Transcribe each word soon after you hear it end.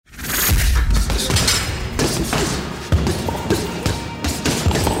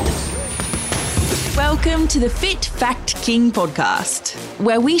Welcome to the Fit Fact King podcast,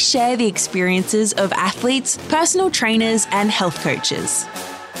 where we share the experiences of athletes, personal trainers, and health coaches.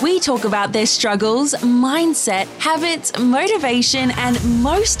 We talk about their struggles, mindset, habits, motivation, and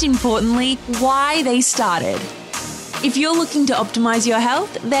most importantly, why they started. If you're looking to optimize your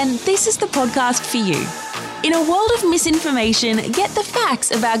health, then this is the podcast for you. In a world of misinformation, get the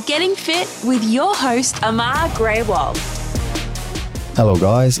facts about getting fit with your host, Amar Greywald. Hello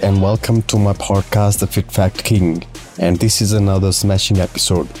guys, and welcome to my podcast, The Fit Fact King. And this is another smashing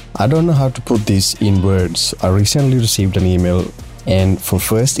episode. I don't know how to put this in words. I recently received an email, and for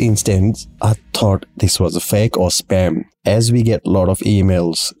first instance, I thought this was a fake or spam. As we get a lot of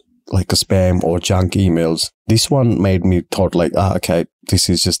emails, like a spam or junk emails, this one made me thought like, okay, this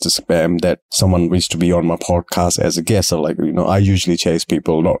is just a spam that someone wished to be on my podcast as a guest. Or I usually chase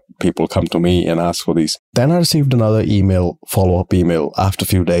people, not people come to me and ask for this. Then I received another email, follow-up email after a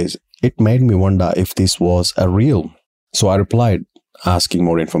few days. It made me wonder if this was a real. So I replied, asking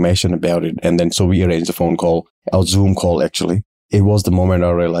more information about it. And then so we arranged a phone call, a Zoom call actually. It was the moment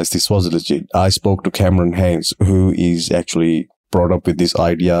I realized this was legit. I spoke to Cameron Haines, who is actually brought up with this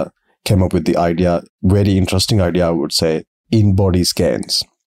idea, came up with the idea, very interesting idea, I would say, Inbody scans.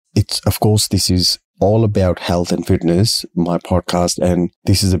 This is all about health and fitness, my podcast, and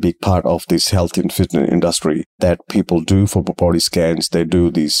this is a big part of this health and fitness industry that people do for body scans. They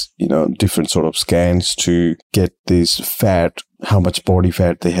do these, different sort of scans to get this fat, how much body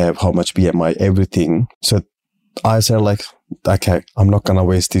fat they have, how much BMI, everything. So I said okay, I'm not going to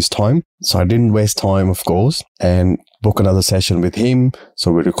waste this time. So I didn't waste time, of course, and book another session with him.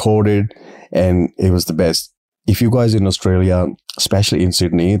 So we recorded and it was the best. If you guys in Australia, especially in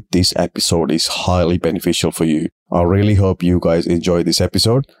Sydney, this episode is highly beneficial for you. I really hope you guys enjoy this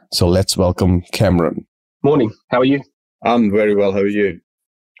episode. So let's welcome Cameron. Morning. How are you? I'm very well. How are you?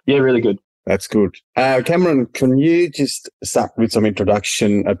 Yeah, really good. That's good. Cameron, can you just start with some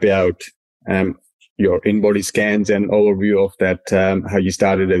introduction about your Inbody scans and overview of that, how you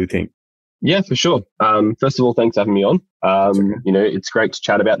started everything? Yeah, for sure. First of all, thanks for having me on. It's great to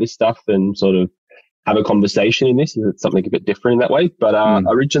chat about this stuff and sort of have a conversation in this. It's something a bit different in that way. But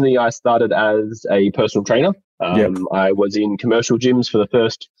originally I started as a personal trainer. I was in commercial gyms for the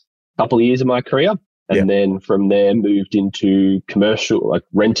first couple of years of my career. And then from there moved into commercial, like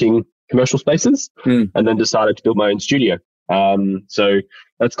renting commercial spaces, and then decided to build my own studio. So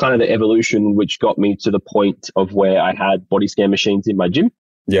that's kind of the evolution which got me to the point of where I had body scan machines in my gym.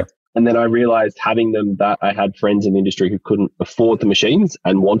 Yeah. And then I realized having them that I had friends in the industry who couldn't afford the machines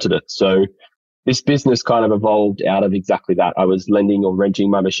and wanted it. So this business kind of evolved out of exactly that. I was lending or renting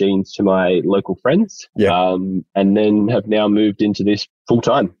my machines to my local friends, and then have now moved into this full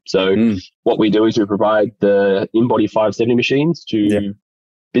time. So what we do is we provide the Inbody 570 machines to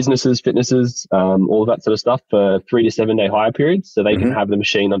businesses, fitnesses, all of that sort of stuff for 3 to 7 day hire periods. So they can have the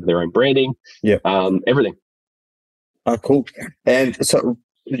machine under their own branding, everything. Oh, cool. And so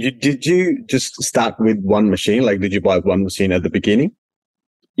did you just start with one machine? Like, did you buy one machine at the beginning?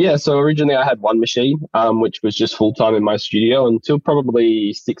 Yeah, so originally I had one machine, which was just full-time in my studio until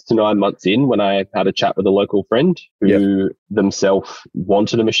probably 6 to 9 months in when I had a chat with a local friend who themselves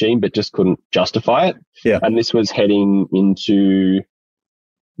wanted a machine but just couldn't justify it. Yeah. And this was heading into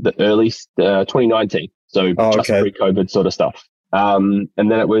the early 2019, so pre-COVID sort of stuff. And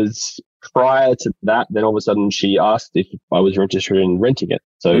then it was prior to that, then all of a sudden she asked if I was interested in renting it.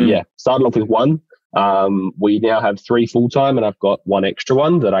 So started off with one. We now have 3 full-time and I've got 1 extra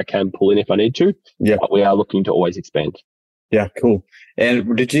one that I can pull in if I need to. Yeah. But we are looking to always expand. Yeah, cool.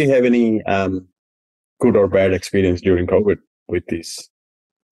 And did you have any good or bad experience during COVID with this?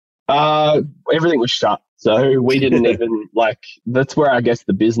 Everything was shut. So we didn't even that's where I guess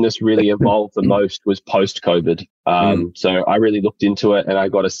the business really evolved the most was post-COVID. So I really looked into it and I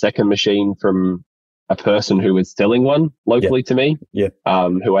got a second machine from a person who was selling one locally to me,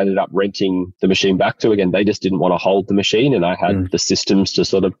 who ended up renting the machine back to. Again, they just didn't want to hold the machine and I had the systems to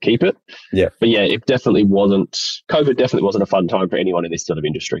sort of keep it. Yeah. But yeah, COVID definitely wasn't a fun time for anyone in this sort of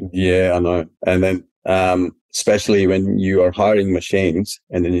industry. Yeah, I know. And then especially when you are hiring machines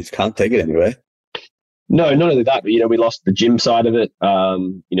and then you can't take it anywhere. No, not only that, but we lost the gym side of it,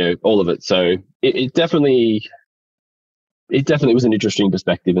 all of it. So it definitely was an interesting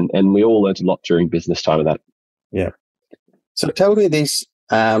perspective and we all learned a lot during business time of that. Yeah. So tell me this,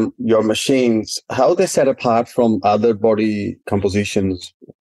 your machines, how they set apart from other body compositions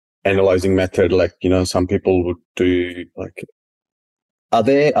analyzing method? Some people would do are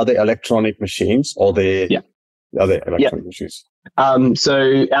they electronic machines or they Are they electronic machines?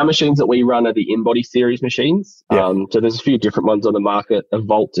 So our machines that we run are the Inbody series machines. So there's a few different ones on the market. A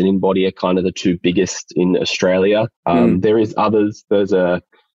Volt and Inbody are kind of the two biggest in Australia. There is others. There's a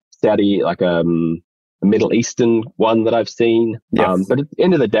Saudi, like a Middle Eastern one that I've seen. But at the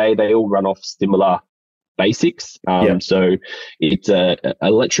end of the day, they all run off similar basics. So it's a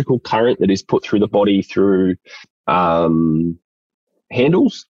electrical current that is put through the body through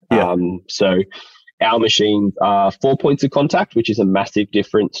handles. So our machines are 4 points of contact, which is a massive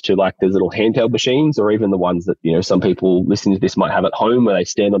difference to like those little handheld machines, or even the ones that, you know, some people listening to this might have at home where they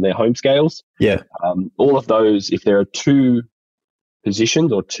stand on their home scales. All of those, if there are two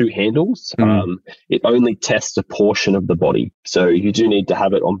positions or two handles, it only tests a portion of the body. So you do need to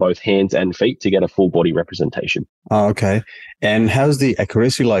have it on both hands and feet to get a full body representation. Oh, okay. And how's the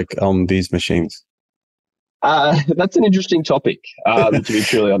accuracy like on these machines? That's an interesting topic, to be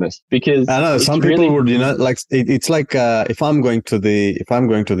truly honest, because I know some people would, you know, like it's like if I'm going to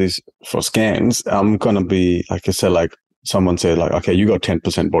this for scans, I'm gonna be like I said, like someone said, like, okay, you got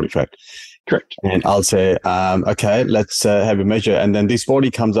 10% body fat. Correct. And I'll say, okay, let's have a measure, and then this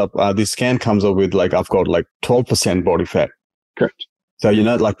body comes up, this scan comes up with like I've got like 12% body fat. Correct. So you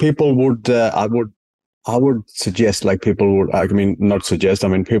know, like people would, I would suggest like people would, I mean, not suggest, I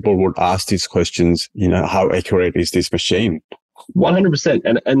mean, people would ask these questions, you know, how accurate is this machine?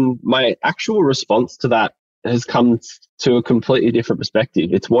 100%. And my actual response to that has come to a completely different perspective.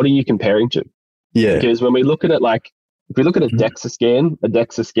 It's what are you comparing to? Because when we look at it, like if we look at a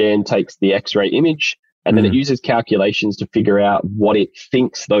DEXA scan takes the X-ray image and then it uses calculations to figure out what it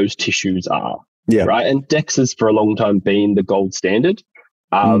thinks those tissues are. Right. And DEXA's for a long time been the gold standard.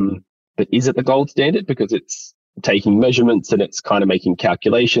 But is it the gold standard? Because it's taking measurements and it's kind of making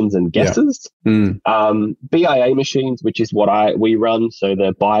calculations and guesses. BIA machines, which is what we run, so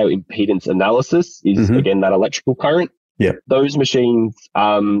the bioimpedance analysis is again that electrical current. Those machines,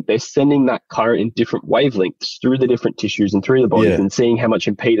 they're sending that current in different wavelengths through the different tissues and through the bodies and seeing how much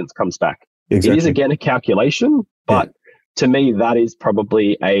impedance comes back. It is again a calculation, but to me that is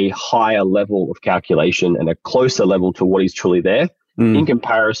probably a higher level of calculation and a closer level to what is truly there. In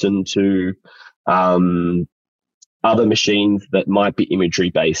comparison to other machines that might be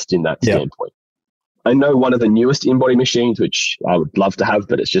imagery based in that standpoint. I know one of the newest Inbody machines, which I would love to have,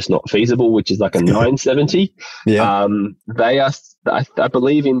 but it's just not feasible, which is like a 970. They are, I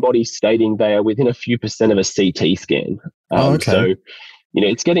believe Inbody's stating they are within a few % of a CT scan. So, you know,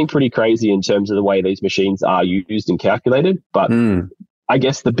 it's getting pretty crazy in terms of the way these machines are used and calculated, but I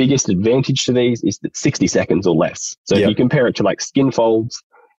guess the biggest advantage to these is that 60 seconds or less. So if you compare it to like skin folds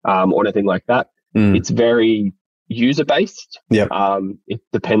or anything like that, it's very user-based. It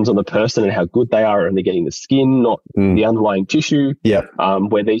depends on the person and how good they are at only getting the skin, not the underlying tissue.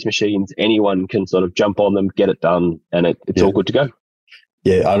 Where these machines, anyone can sort of jump on them, get it done, and it's all good to go.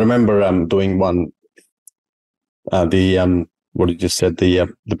 I remember doing one, what you just said,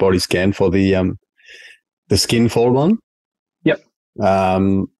 the body scan for the skin fold one.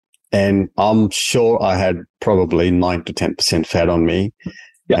 And I'm sure I had probably 9 to 10% fat on me.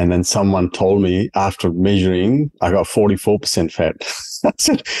 And then someone told me after measuring, I got 44% fat.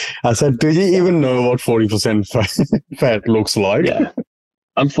 I said, do you even know what 40% fat looks like?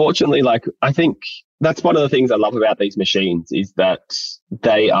 Unfortunately, like, I think that's one of the things I love about these machines is that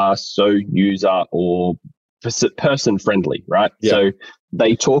they are so user or person friendly, right? So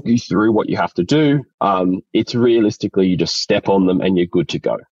they talk you through what you have to do. It's realistically, you just step on them and you're good to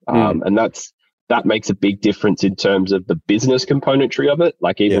go. And that makes a big difference in terms of the business componentry of it.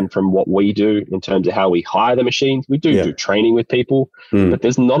 Like even from what we do in terms of how we hire the machines, we do training with people, but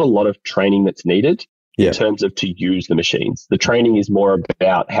there's not a lot of training that's needed in terms of to use the machines. The training is more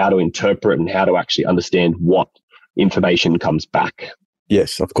about how to interpret and how to actually understand what information comes back.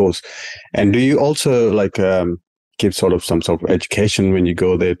 Yes, of course. And do you also like give sort of some sort of education when you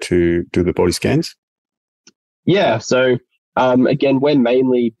go there to do the body scans? So again, we're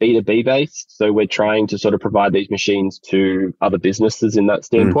mainly B2B based. So we're trying to sort of provide these machines to other businesses in that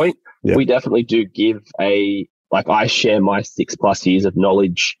standpoint. We definitely do give I share my 6+ years of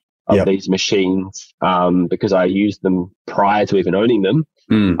knowledge of these machines because I used them prior to even owning them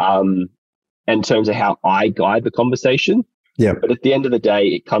in terms of how I guide the conversation. But at the end of the day,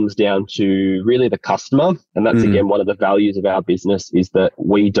 it comes down to really the customer. And that's, again, one of the values of our business is that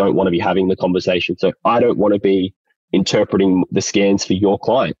we don't want to be having the conversation. So I don't want to be interpreting the scans for your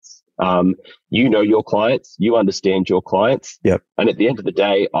clients. You know your clients, you understand your clients. And at the end of the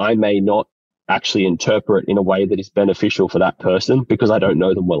day, I may not actually interpret in a way that is beneficial for that person because I don't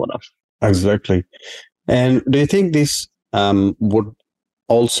know them well enough. Exactly. And do you think this would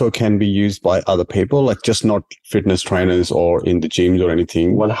also can be used by other people, like just not fitness trainers or in the gyms or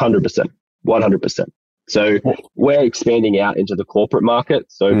anything? 100%. 100%. So we're expanding out into the corporate market.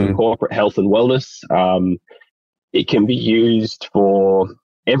 So for corporate health and wellness, it can be used for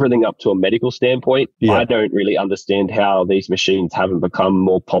everything up to a medical standpoint. Yeah. I don't really understand how these machines haven't become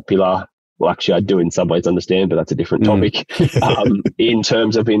more popular. Well, actually, I do in some ways understand, but that's a different topic. In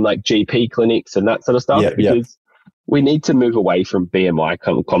terms of in like GP clinics and that sort of stuff, because we need to move away from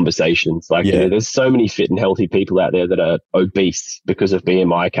BMI conversations. Like, you know, there's so many fit and healthy people out there that are obese because of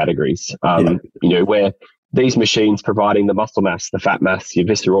BMI categories. You know, where these machines providing the muscle mass, the fat mass, your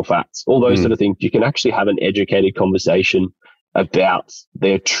visceral fats, all those sort of things, you can actually have an educated conversation about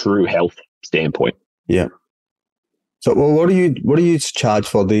their true health standpoint. Yeah. So what do you charge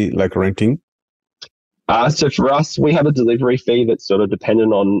for the like renting? So for us, we have a delivery fee that's sort of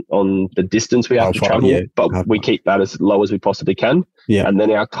dependent on the distance we have to travel, but we keep that as low as we possibly can. Yeah. And then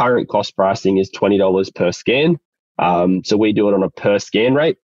our current cost pricing is $20 per scan. So we do it on a per scan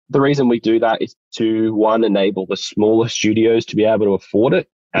rate. The reason we do that is to, one, enable the smaller studios to be able to afford it.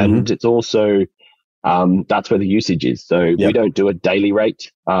 And it's also, that's where the usage is. So we don't do a daily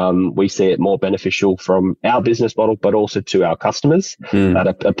rate. We see it more beneficial from our business model, but also to our customers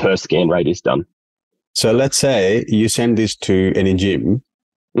that a per scan rate is done. So let's say you send this to any gym.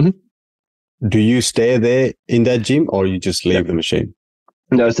 Do you stay there in that gym or you just leave the machine?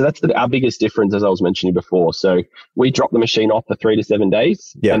 No, so that's our biggest difference, as I was mentioning before. So we drop the machine off for 3 to 7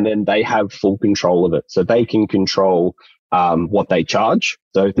 days, and then they have full control of it. So they can control what they charge.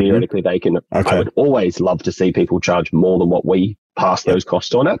 So theoretically, they can. I would always love to see people charge more than what we pass those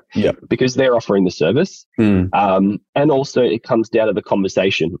costs on it, because they're offering the service. And also, it comes down to the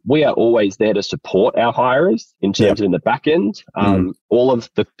conversation. We are always there to support our hirers in terms of in the back end. All of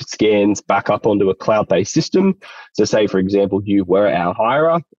the scans back up onto a cloud-based system. So say, for example, you were our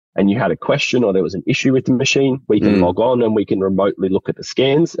hirer and you had a question or there was an issue with the machine, we can log on and we can remotely look at the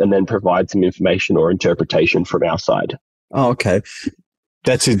scans and then provide some information or interpretation from our side. Oh, okay.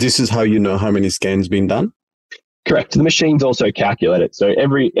 That's it. This is how you know how many scans been done? Correct. The machines also calculate it. So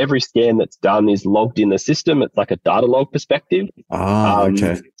every scan that's done is logged in the system. It's like a data log perspective.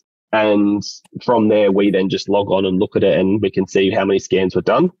 Okay. And from there, we then just log on and look at it and we can see how many scans were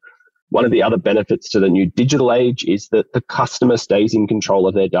done. One of the other benefits to the new digital age is that the customer stays in control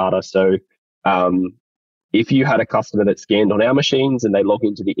of their data. So if you had a customer that scanned on our machines and they log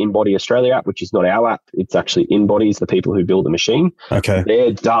into the Inbody Australia app, which is not our app, it's actually Inbody's, the people who build the machine. Okay.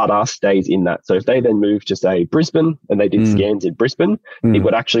 Their data stays in that. So if they then move to, say, Brisbane and they did scans in Brisbane, it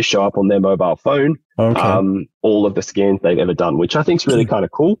would actually show up on their mobile phone, all of the scans they've ever done, which I think is really kind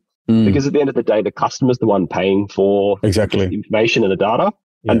of cool because at the end of the day, the customer's the one paying for the information and the data,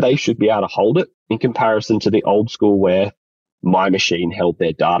 and they should be able to hold it in comparison to the old school where my machine held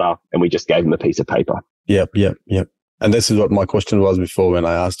their data and we just gave them a piece of paper. Yep. And this is what my question was before when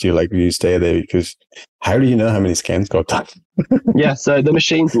I asked you, like, do you stay there? Because how do you know how many scans got done? So the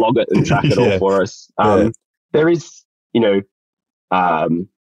machines log it and track it all for us. There is, no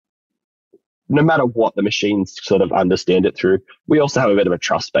matter what the machines sort of understand it through, we also have a bit of a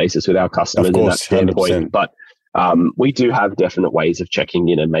trust basis with our customers in that standpoint. 100%. But we do have definite ways of checking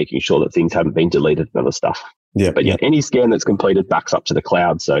in and making sure that things haven't been deleted and other stuff. But any scan that's completed backs up to the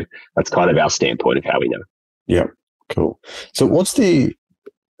cloud. So that's kind of our standpoint of how we know. Yeah, cool. So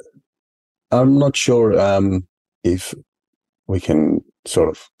I'm not sure if we can sort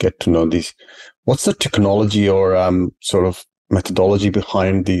of get to know this. What's the technology or sort of methodology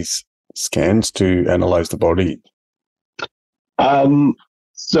behind these scans to analyze the body?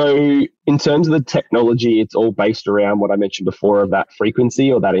 So in terms of the technology, it's all based around what I mentioned before of that frequency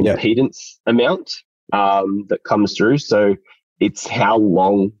or that impedance amount that comes through. So it's how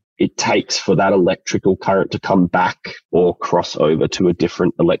long it takes for that electrical current to come back or cross over to a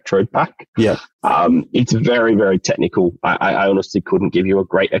different electrode pack. It's very, very technical. I honestly couldn't give you a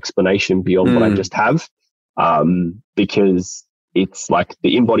great explanation beyond what I just have, because it's like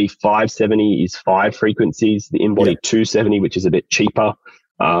the Inbody 570 is 5 frequencies. The Inbody 270, which is a bit cheaper,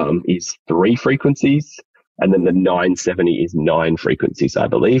 is 3 frequencies. And then the 970 is 9 frequencies, I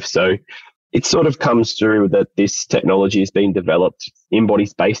believe. So it sort of comes through that this technology is being developed.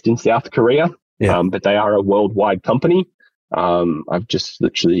 Inbody's based in South Korea, but they are a worldwide company. I've just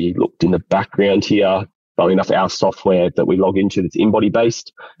literally looked in the background here. Funny enough, our software that we log into that's Inbody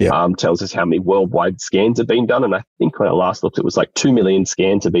based tells us how many worldwide scans have been done. And I think when I last looked, it was like 2 million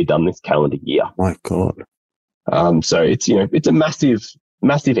scans have been done this calendar year. My God. So it's, it's a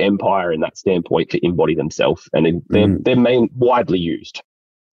massive empire in that standpoint for Inbody themselves. And they're widely used.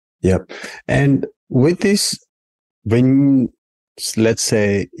 Yep. And with this, when let's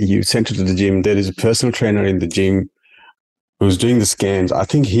say you sent it to the gym. There is a personal trainer in the gym who's doing the scans. I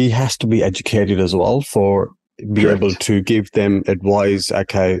think he has to be educated as well for be Correct. able to give them advice.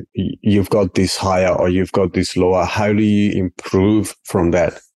 Okay, you've got this higher or you've got this lower. How do you improve from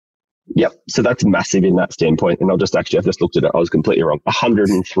that? Yep. So that's massive in that standpoint. And I've just looked at it. I was completely wrong.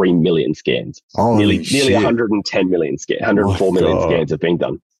 103 million scans. Nearly 110 million scans, 104 million scans have been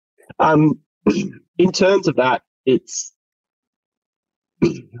done. In terms of that, it's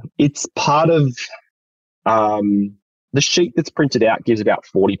part of the sheet that's printed out gives about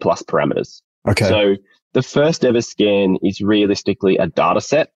 40 plus parameters. Okay. So the first ever scan is realistically a data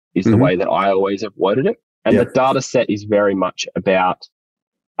set, is the way that I always have worded it. And the data set is very much about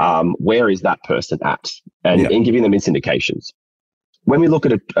where is that person at and giving them its indications. When we look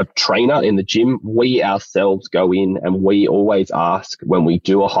at a trainer in the gym, we ourselves go in and we always ask when we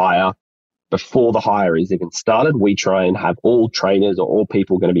do a hire, before the hire is even started, we try and have all trainers or all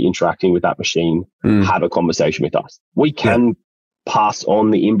people going to be interacting with that machine have a conversation with us. We can pass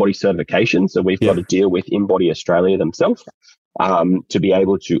on the Inbody certification. So we've got to deal with Inbody Australia themselves to be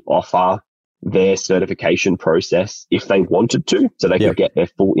able to offer their certification process if they wanted to, so they could get their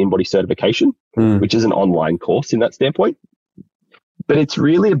full Inbody certification, which is an online course in that standpoint. But it's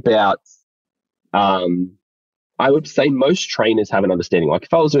really about, I would say most trainers have an understanding. Like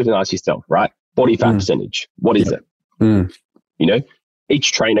if I was to ask yourself, right, body fat percentage, what is it? You know,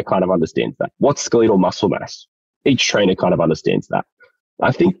 each trainer kind of understands that. What's skeletal muscle mass? Each trainer kind of understands that.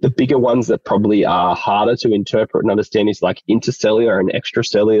 I think the bigger ones that probably are harder to interpret and understand is like intercellular and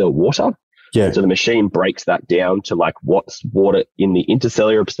extracellular water. Yeah. So the machine breaks that down to like what's water in the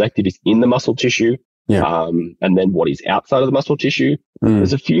intercellular perspective is in the muscle tissue. Yeah. And then what is outside of the muscle tissue.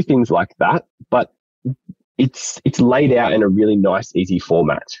 There's a few things like that, but it's laid out in a really nice, easy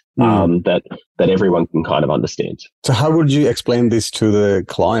format that everyone can kind of understand. So how would you explain this to the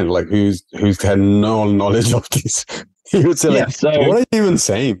client, like who's had no knowledge of this? He would say, like, so, what are you even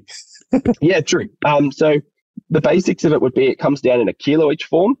saying? Yeah, true. So the basics of it would be it comes down in a kilo-each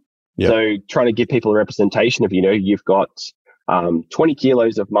form. Yep. So trying to give people a representation of, you've got 20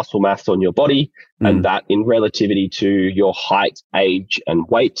 kilos of muscle mass on your body and that in relativity to your height, age and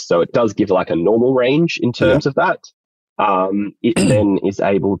weight. So it does give like a normal range in terms of that. It then is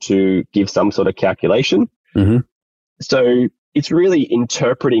able to give some sort of calculation. So it's really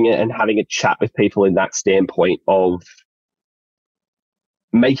interpreting it and having a chat with people in that standpoint of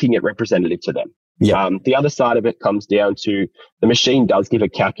making it representative to them. The other side of it comes down to the machine does give a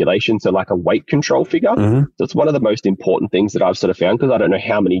calculation, so like a weight control figure. So it's one of the most important things that I've sort of found, because I don't know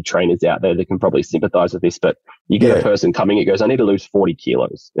how many trainers out there that can probably sympathize with this, but you get a person coming, it goes, I need to lose 40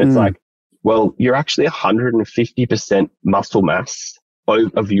 kilos. It's like, well, you're actually 150% muscle mass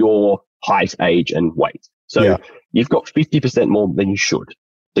of your height, age and weight. So you've got 50% more than you should.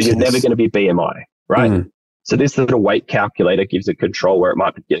 So you're never going to be BMI, right? So this little weight calculator gives a control where it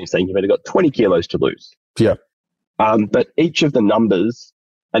might be saying you've only got 20 kilos to lose. But each of the numbers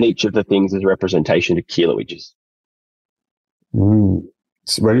and each of the things is a representation of kiloages.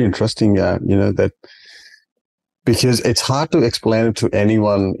 It's very interesting, that because it's hard to explain it to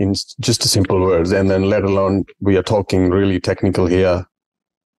anyone in just a simple words, and then let alone we are talking really technical here.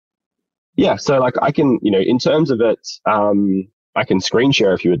 Yeah, so like I can, in terms of it, I can screen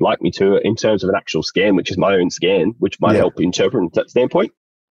share if you would like me to, in terms of an actual scan, which is my own scan, which might help interpret from that standpoint.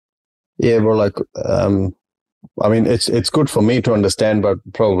 Yeah, well, like, I mean, it's good for me to understand, but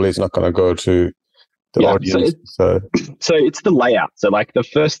probably it's not going to go to the audience. So it's the layout. So like the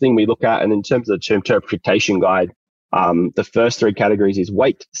first thing we look at, and in terms of the interpretation guide, the first three categories is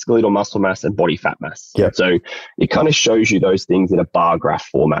weight, skeletal muscle mass, and body fat mass. So it kind of shows you those things in a bar graph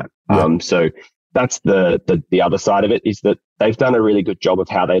format. So that's the other side of it, is that they've done a really good job of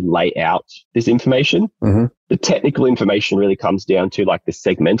how they lay out this information. The technical information really comes down to like the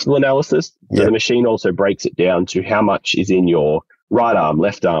segmental analysis. So the machine also breaks it down to how much is in your right arm,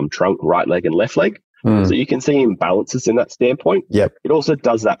 left arm, trunk, right leg, and left leg. So you can see imbalances in that standpoint. It also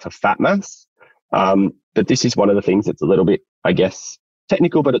does that for fat mass. But this is one of the things that's a little bit, I guess,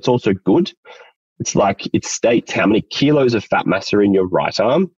 technical, but it's also good. It's like it states how many kilos of fat mass are in your right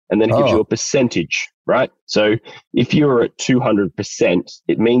arm, and then it gives you a percentage, right? So if you're at 200%,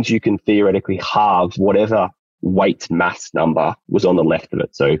 it means you can theoretically halve whatever weight mass number was on the left of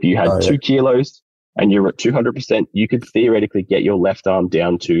it. So if you had 2 kilos and you're at 200%, you could theoretically get your left arm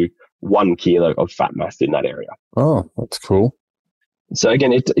down to 1 kilo of fat mass in that area. Oh, that's cool. So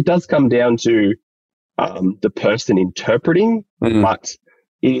again, it does come down to the person interpreting, but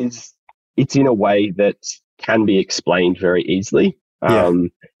it's in a way that can be explained very easily.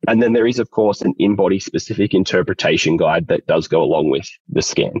 And then there is, of course, an Inbody specific interpretation guide that does go along with the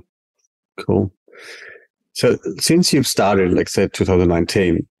scan. Cool. So since you've started, like say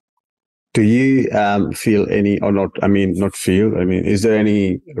 2019, do you feel any or not? I mean, not feel. I mean, is there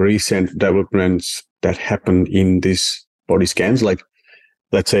any recent developments that happen in these body scans? Like,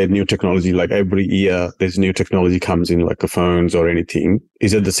 let's say new technology, like every year there's new technology comes in, like the phones or anything.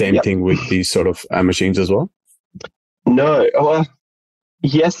 Is it the same thing with these sort of machines as well? No. Well,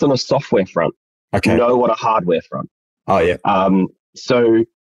 yes, on a software front. Okay. No, on a hardware front. Oh, yeah. So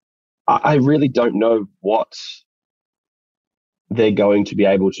I really don't know what they're going to be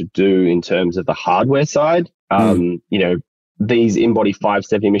able to do in terms of the hardware side. These Inbody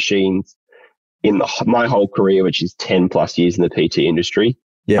 570 machines in my whole career, which is 10 plus years in the PT industry,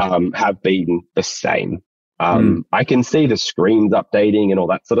 have been the same. I can see the screens updating and all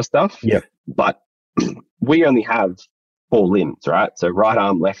that sort of stuff. Yeah. But we only have 4 limbs, right? So right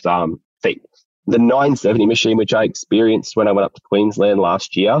arm, left arm, feet. The 970 machine, which I experienced when I went up to Queensland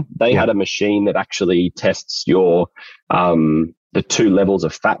last year, they had a machine that actually tests your the 2 levels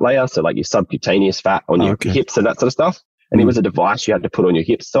of fat layer, so like your subcutaneous fat on your hips and that sort of stuff. And it was a device you had to put on your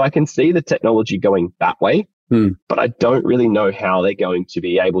hips. So I can see the technology going that way, but I don't really know how they're going to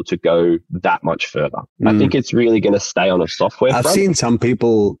be able to go that much further. I think it's really going to stay on a software I've front. seen some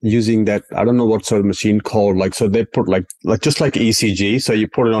people using that. I don't know what sort of machine called. Like, so they put like just like ECG. So you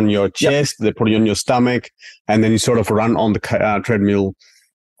put it on your chest, they put it on your stomach, and then you sort of run on the treadmill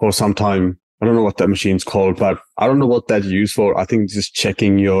for some time. I don't know what that machine's called, but I don't know what that's used for. I think just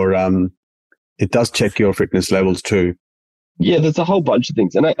checking your, it does check your fitness levels too. Yeah, there's a whole bunch of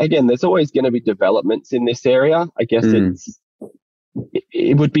things. And again, there's always going to be developments in this area. I guess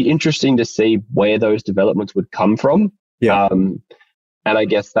it would be interesting to see where those developments would come from. Yeah. And I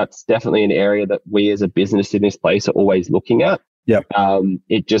guess that's definitely an area that we as a business in this place are always looking at. Yeah.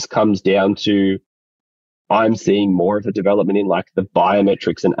 It just comes down to, I'm seeing more of a development in like the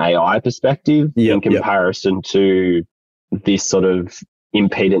biometrics and AI perspective in comparison to this sort of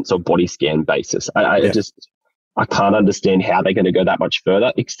impedance or body scan basis. I can't understand how they're going to go that much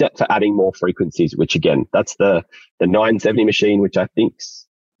further, except for adding more frequencies, which again, that's the 970 machine, which I think's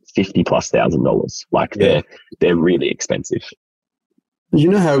 $50,000+. Like they're really expensive. You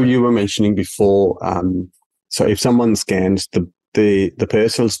know how you were mentioning before, so if someone scans, the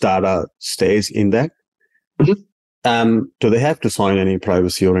person's data stays in that. Do they have to sign any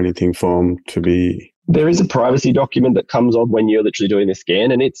privacy or anything form to be? There is a privacy document that comes on when you're literally doing the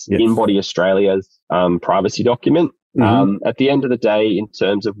scan, and it's Inbody Australia's privacy document. At the end of the day, in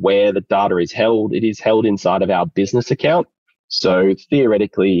terms of where the data is held, it is held inside of our business account. So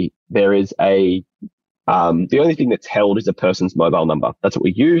theoretically, there is the only thing that's held is a person's mobile number. That's what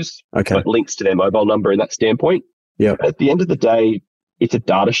we use. Okay. So it links to their mobile number in that standpoint. Yeah. At the end of the day, it's a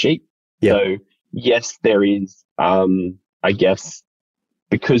data sheet. Yeah. So yes, there is, I guess,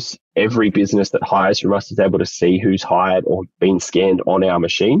 because every business that hires from us is able to see who's hired or been scanned on our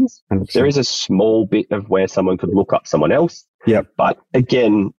machines. 100%. There is a small bit of where someone could look up someone else. Yeah. But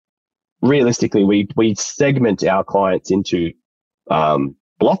again, realistically, we segment our clients into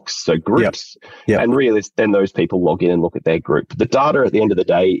blocks, so groups, and then those people log in and look at their group. The data at the end of the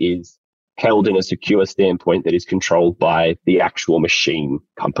day is held in a secure standpoint that is controlled by the actual machine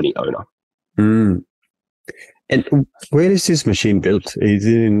company owner. And where is this machine built? Is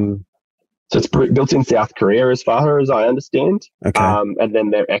it in? So it's built in South Korea, as far as I understand. Okay. And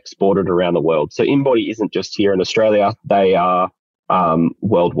then they're exported around the world. So Inbody isn't just here in Australia; they are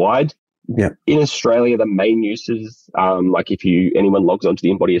worldwide. Yeah. In Australia, the main uses, like if anyone logs onto the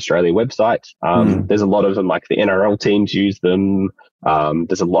Inbody Australia website, there's a lot of them. Like the NRL teams use them.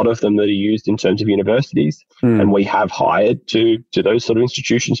 There's a lot of them that are used in terms of universities, and we have hired to those sort of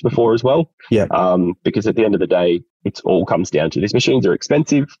institutions before as well. Yeah. Because at the end of the day, it all comes down to these machines are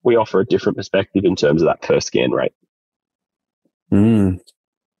expensive. We offer a different perspective in terms of that per scan rate.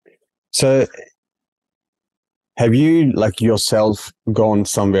 So, have you yourself gone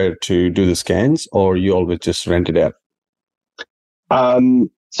somewhere to do the scans, or you always just rent it out?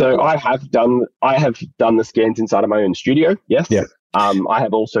 So I have done the scans inside of my own studio. Yes. Yeah. I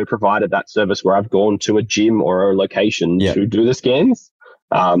have also provided that service where I've gone to a gym or a location to do the scans.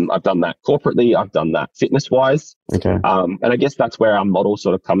 I've done that corporately. I've done that fitness-wise. Okay. And I guess that's where our model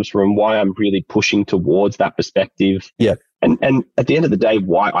sort of comes from, why I'm really pushing towards that perspective. Yeah. And at the end of the day,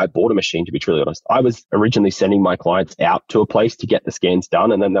 why I bought a machine, to be truly honest, I was originally sending my clients out to a place to get the scans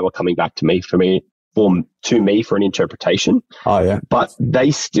done, and then they were coming back to me for an interpretation. Oh, yeah. But they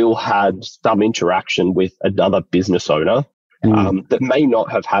still had some interaction with another business owner that may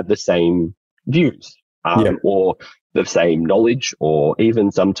not have had the same views or the same knowledge or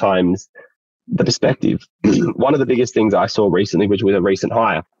even sometimes the perspective. One of the biggest things I saw recently was with a recent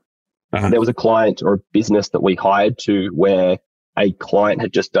hire. There was a client or a business that we hired to where a client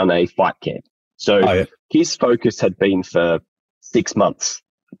had just done a fight camp. So his focus had been for 6 months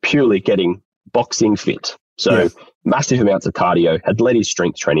purely getting boxing fit. So massive amounts of cardio, had let his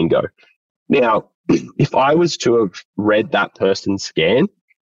strength training go. Now, if I was to have read that person's scan,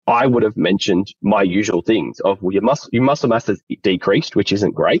 I would have mentioned my usual things of, well, your muscle mass has decreased, which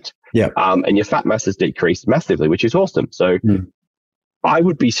isn't great. And your fat mass has decreased massively, which is awesome. So I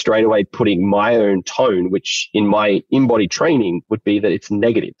would be straight away putting my own tone, which in my Inbody training would be that it's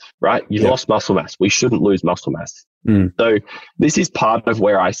negative, right? You've lost muscle mass. We shouldn't lose muscle mass. So this is part of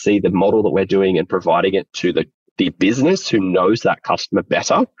where I see the model that we're doing and providing it to the business who knows that customer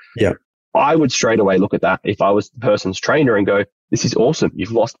better. I would straight away look at that if I was the person's trainer and go, this is awesome.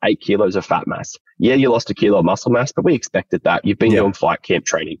 You've lost 8 kilos of fat mass. Yeah, you lost a kilo of muscle mass, but we expected that. You've been doing fight camp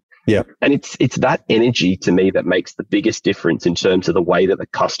training. And it's that energy to me that makes the biggest difference in terms of the way that the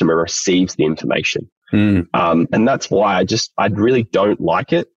customer receives the information. And that's why I really don't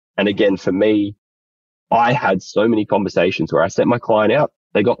like it. And again, for me, I had so many conversations where I sent my client out,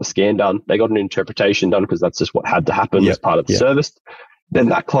 they got the scan done, they got an interpretation done because that's just what had to happen as part of the service. Then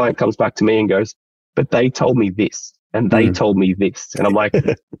that client comes back to me and goes, but they told me this and they told me this. And I'm like,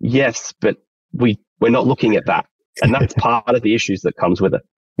 yes, but we're not looking at that. And that's part of the issues that comes with it.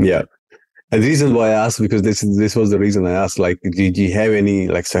 And the reason why I asked, because this was the reason I asked, like, did you have any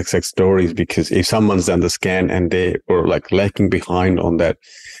like success stories? Because if someone's done the scan and they were like lacking behind on that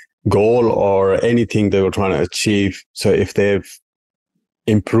goal or anything they were trying to achieve. So if they've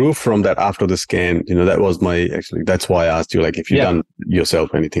improved from that after the scan, that was that's why I asked you, like, if you've done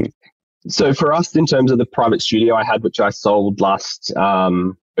yourself anything. So for us, in terms of the private studio I had, which I sold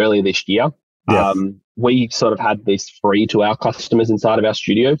earlier this year, we sort of had this free to our customers inside of our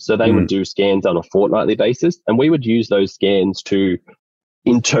studio. So they would do scans on a fortnightly basis, and we would use those scans to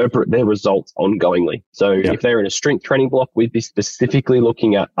interpret their results ongoingly. So if they're in a strength training block, we'd be specifically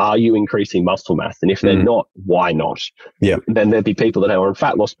looking at, are you increasing muscle mass? And if they're not, why not? Then there'd be people that are on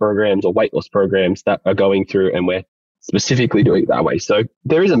fat loss programs or weight loss programs that are going through, and we're specifically doing it that way. So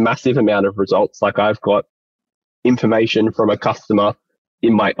there is a massive amount of results. Like, I've got information from a customer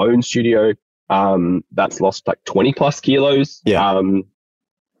in my own studio that's lost like 20 plus kilos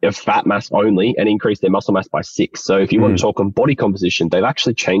of fat mass only and increased their muscle mass by 6. So if you want to talk on body composition, they've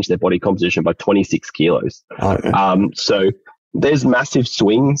actually changed their body composition by 26 kilos. So there's massive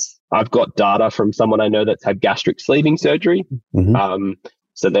swings. I've got data from someone I know that's had gastric sleeving surgery.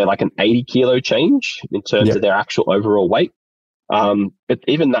 So they're like an 80 kilo change in terms of their actual overall weight. But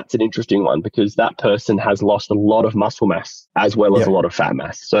even that's an interesting one because that person has lost a lot of muscle mass as well as a lot of fat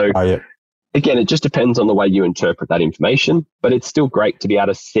mass. So again, it just depends on the way you interpret that information, but it's still great to be able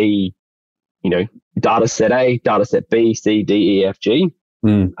to see, data set A, data set B, C, D, E, F, G,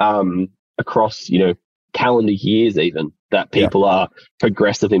 across, calendar years even, that people are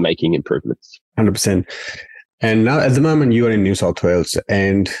progressively making improvements. 100%. And now at the moment you are in New South Wales,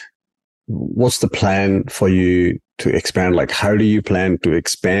 and what's the plan for you to expand? Like, how do you plan to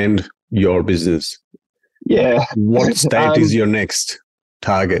expand your business? What state is your next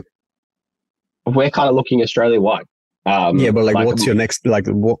target? We're kind of looking Australia-wide. But what's your next,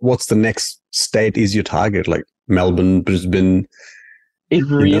 what's the next state is your target? Like Melbourne, Brisbane? It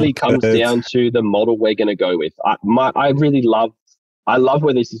really comes down to the model we're going to go with. I love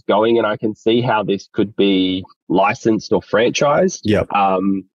where this is going, and I can see how this could be licensed or franchised.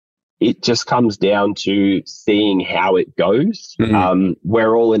 It just comes down to seeing how it goes.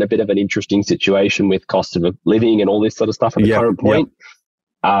 We're all in a bit of an interesting situation with cost of living and all this sort of stuff at the current point.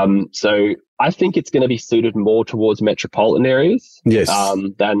 So I think it's going to be suited more towards metropolitan areas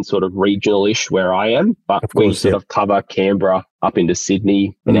than sort of regional-ish where I am. But we sort of cover Canberra up into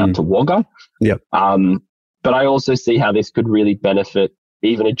Sydney and out to Wagga. But I also see how this could really benefit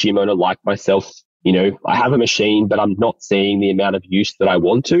even a gym owner like myself. I have a machine, but I'm not seeing the amount of use that I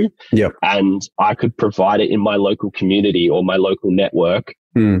want to. And I could provide it in my local community or my local network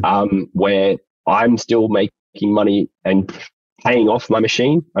where I'm still making money and paying off my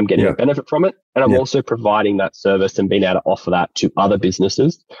machine. I'm getting a benefit from it. And I'm also providing that service and being able to offer that to other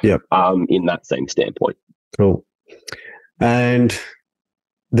businesses in that same standpoint. Cool. And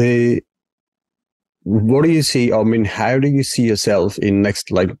what do you see? I mean, how do you see yourself in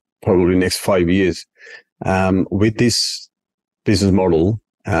probably next 5 years with this business model,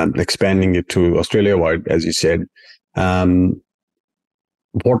 expanding it to Australia-wide, as you said?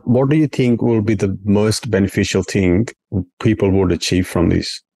 What do you think will be the most beneficial thing people would achieve from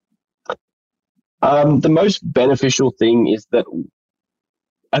this? The most beneficial thing is that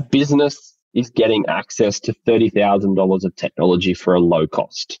a business is getting access to $30,000 of technology for a low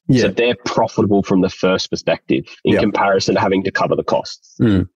cost. Yeah. So they're profitable from the first perspective in comparison to having to cover the costs.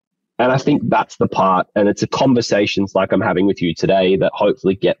 Mm. And I think that's the part, and it's a conversations like I'm having with you today that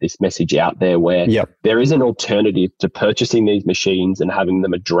hopefully get this message out there where there is an alternative to purchasing these machines and having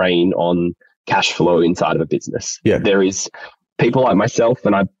them a drain on cash flow inside of a business. Yeah. There is people like myself,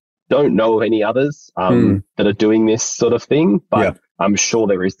 and I don't know of any others that are doing this sort of thing, but I'm sure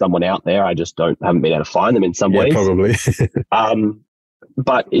there is someone out there. I just haven't been able to find them in some ways. Probably.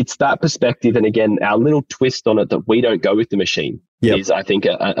 But it's that perspective. And again, our little twist on it that we don't go with the machine is, I think,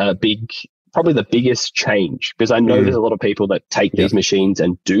 a big, probably the biggest change, because I know there's a lot of people that take these machines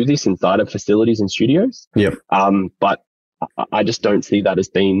and do this inside of facilities and studios. But I just don't see that as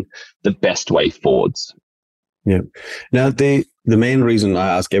being the best way forwards. Yeah. Now, the main reason I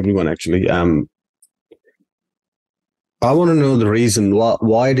ask everyone, actually, I want to know the reason.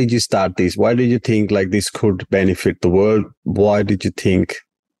 Why did you start this? Why did you think like this could benefit the world? Why did you think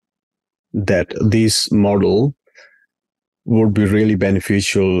that this model would be really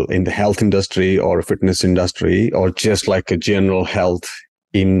beneficial in the health industry or fitness industry, or just like a general health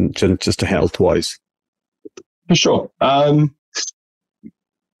in just a health wise? For sure. The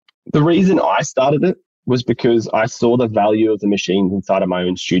reason I started it was because I saw the value of the machines inside of my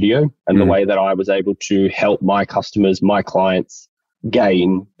own studio and the way that I was able to help my customers, my clients,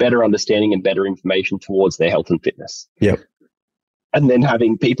 gain better understanding and better information towards their health and fitness. And then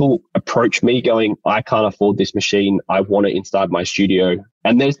having people approach me going, I can't afford this machine. I want it inside my studio.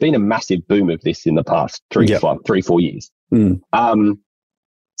 And there's been a massive boom of this in the past 3-4 years.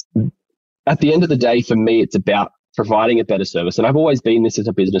 At the end of the day, for me, it's about providing a better service. And I've always been this as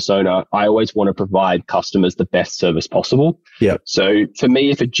a business owner. I always want to provide customers the best service possible. So for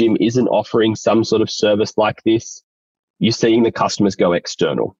me, if a gym isn't offering some sort of service like this, you're seeing the customers go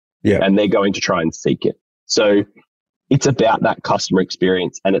external and they're going to try and seek it. So it's about that customer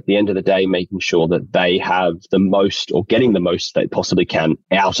experience. And at the end of the day, making sure that they have the most, or getting the most they possibly can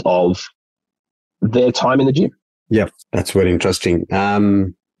out of their time in the gym. That's very interesting.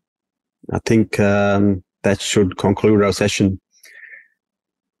 I think, that should conclude our session.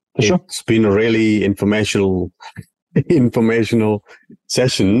 For sure. It's been a really informational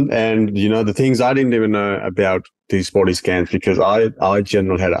session. And, the things I didn't even know about these body scans, because I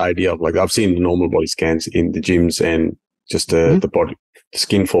generally had an idea of, like, I've seen the normal body scans in the gyms and just the body, the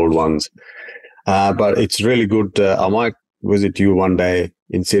skin fold ones. But it's really good. I might visit you one day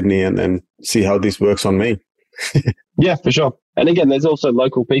in Sydney and then see how this works on me. Yeah, for sure. And again, there's also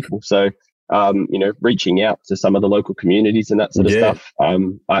local people. So, reaching out to some of the local communities and that sort of stuff.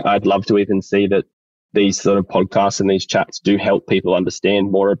 I'd love to even see that these sort of podcasts and these chats do help people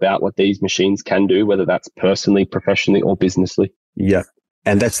understand more about what these machines can do, whether that's personally, professionally, or businessly. Yeah.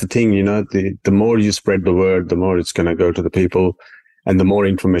 And that's the thing, the more you spread the word, the more it's going to go to the people, and the more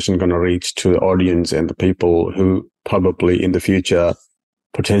information going to reach to the audience and the people who probably in the future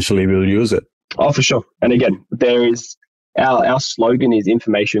potentially will use it. Oh, for sure. And again, there is our slogan is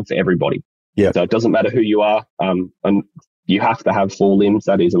information for everybody. So it doesn't matter who you are, and you have to have 4 limbs.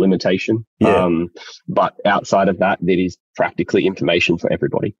 That is a limitation. But outside of that, it is practically information for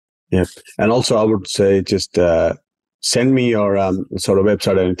everybody. And also, I would say just send me your sort of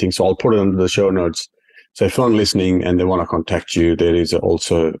website or anything. So I'll put it under the show notes. So if someone listening and they want to contact you, there is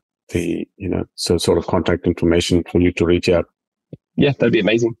also the sort of contact information for you to reach out. Yeah, that'd be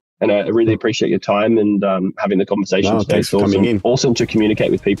amazing. And I really appreciate your time and having the conversation today. Thanks for coming in. Awesome to communicate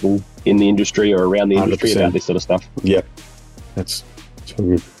with people in the industry or around the industry 100%. About this sort of stuff. That's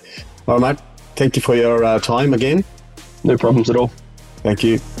good. All right, mate. Thank you for your time again. No problems at all. Thank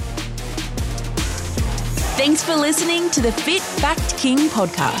you. Thanks for listening to the Fit Fact King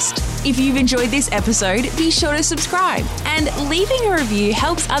podcast. If you've enjoyed this episode, be sure to subscribe, and leaving a review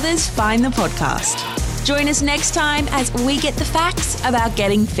helps others find the podcast. Join us next time as we get the facts about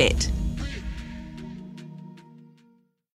getting fit.